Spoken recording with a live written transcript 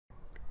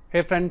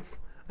Hey friends,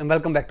 and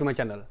welcome back to my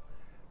channel.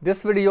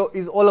 This video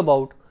is all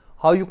about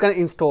how you can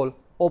install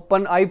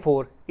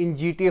OpenI4 in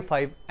GTA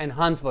 5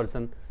 enhanced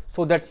version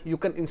so that you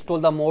can install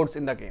the mods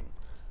in the game.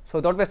 So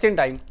without wasting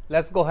time,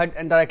 let's go ahead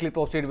and directly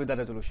proceed with the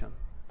resolution.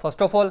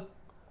 First of all,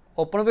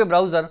 open up your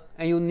browser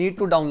and you need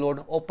to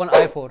download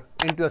OpenI4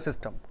 into your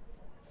system.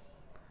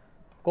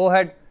 Go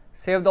ahead,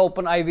 save the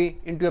OpenIV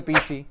into your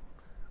PC.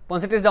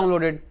 Once it is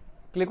downloaded,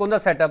 click on the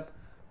setup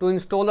to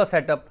install the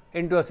setup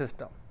into your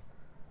system.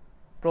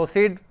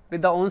 Proceed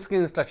with the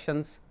on-screen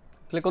instructions.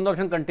 Click on the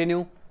option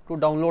continue to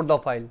download the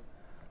file.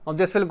 Now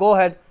this will go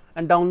ahead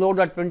and download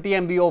the 20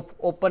 MB of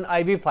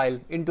OpenIV file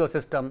into your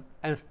system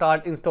and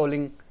start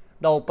installing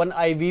the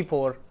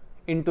OpenIV4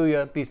 into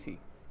your PC.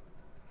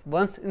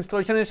 Once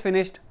installation is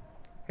finished,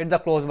 hit the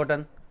close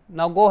button.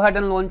 Now go ahead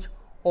and launch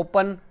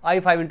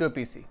OpenI5 into your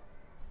PC.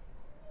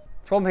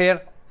 From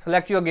here,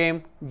 select your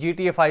game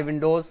GTA 5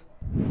 Windows,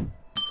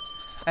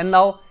 and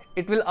now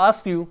it will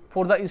ask you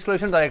for the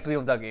installation directory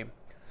of the game.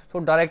 So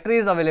directory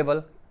is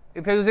available.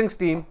 If you are using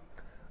Steam,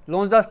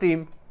 launch the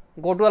Steam,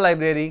 go to a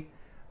library,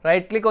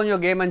 right click on your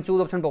game and choose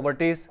option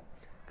properties,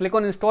 click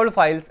on installed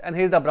files, and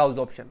here is the browse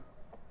option.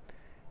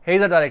 Here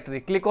is the directory,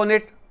 click on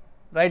it,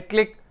 right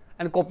click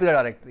and copy the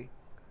directory.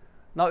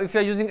 Now if you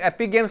are using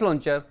Epic Games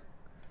Launcher,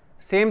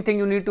 same thing,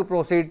 you need to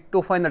proceed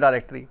to find the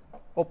directory.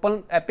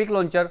 Open Epic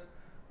Launcher,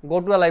 go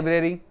to a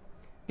library,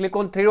 click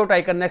on 3-dot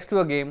icon next to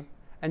your game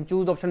and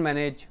choose option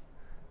manage.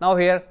 Now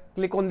here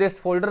click on this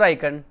folder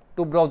icon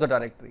to browse the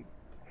directory.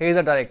 Here is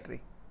the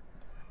directory.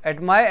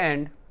 At my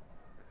end,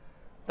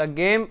 the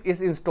game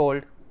is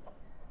installed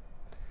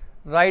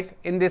right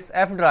in this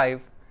F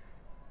drive,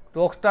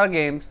 Rockstar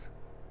Games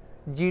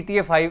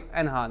GTA 5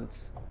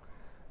 Enhance.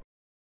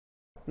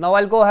 Now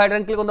I'll go ahead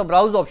and click on the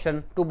browse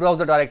option to browse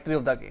the directory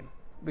of the game,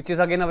 which is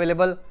again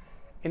available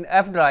in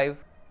F drive,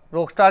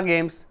 Rockstar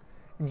Games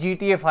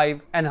GTA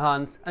 5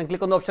 Enhance, and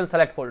click on the option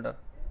select folder.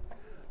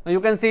 Now you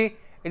can see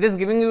it is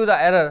giving you the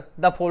error,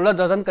 the folder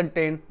doesn't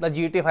contain the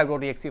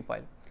GTA5.exe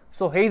file.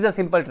 So here is a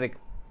simple trick.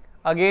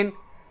 Again,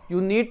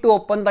 you need to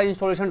open the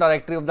installation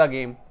directory of the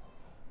game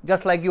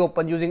just like you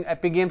open using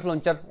Epic Games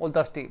Launcher or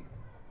the Steam.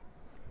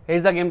 Here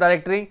is the game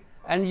directory,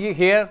 and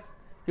here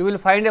you will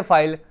find a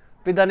file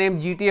with the name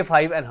GTA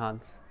 5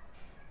 Enhance.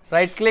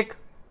 Right click,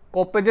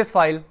 copy this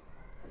file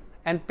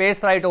and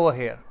paste right over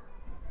here.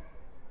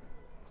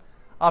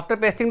 After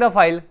pasting the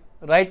file,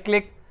 right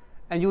click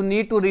and you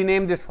need to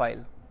rename this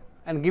file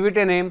and give it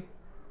a name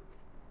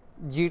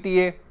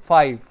GTA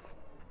 5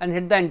 and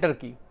hit the enter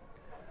key.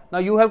 Now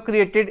you have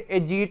created a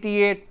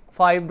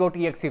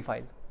GTA5.exe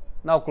file.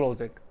 Now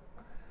close it.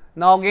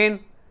 Now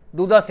again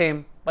do the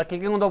same by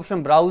clicking on the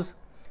option browse,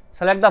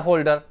 select the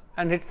folder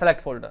and hit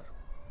select folder.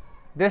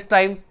 This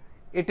time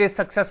it is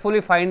successfully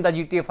find the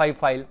GTA 5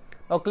 file.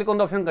 Now click on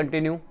the option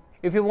continue.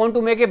 If you want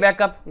to make a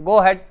backup, go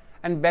ahead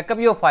and backup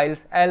your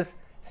files, else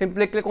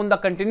simply click on the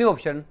continue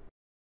option.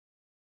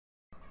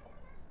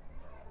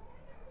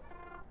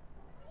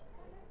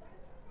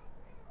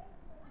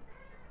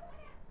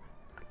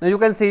 Now you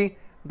can see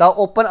the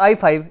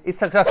OpenI5 is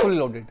successfully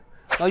loaded.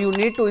 Now you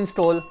need to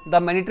install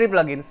the mandatory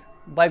plugins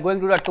by going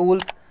to the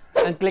tools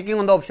and clicking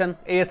on the option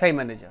ASI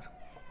manager.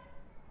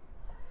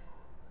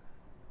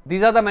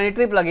 These are the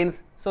mandatory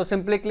plugins, so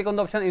simply click on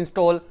the option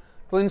install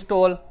to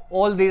install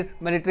all these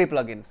mandatory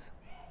plugins.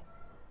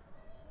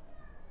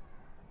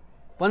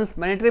 Once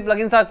mandatory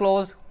plugins are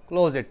closed,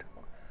 close it.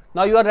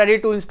 Now you are ready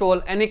to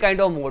install any kind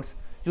of mods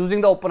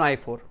using the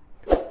OpenI4.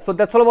 So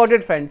that's all about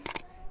it, friends.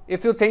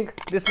 If you think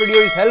this video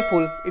is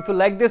helpful, if you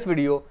like this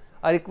video,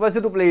 I request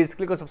you to please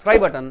click on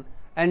subscribe button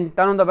and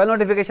turn on the bell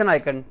notification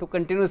icon to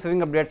continue receiving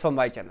updates from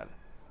my channel.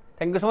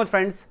 Thank you so much,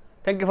 friends.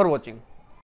 Thank you for watching.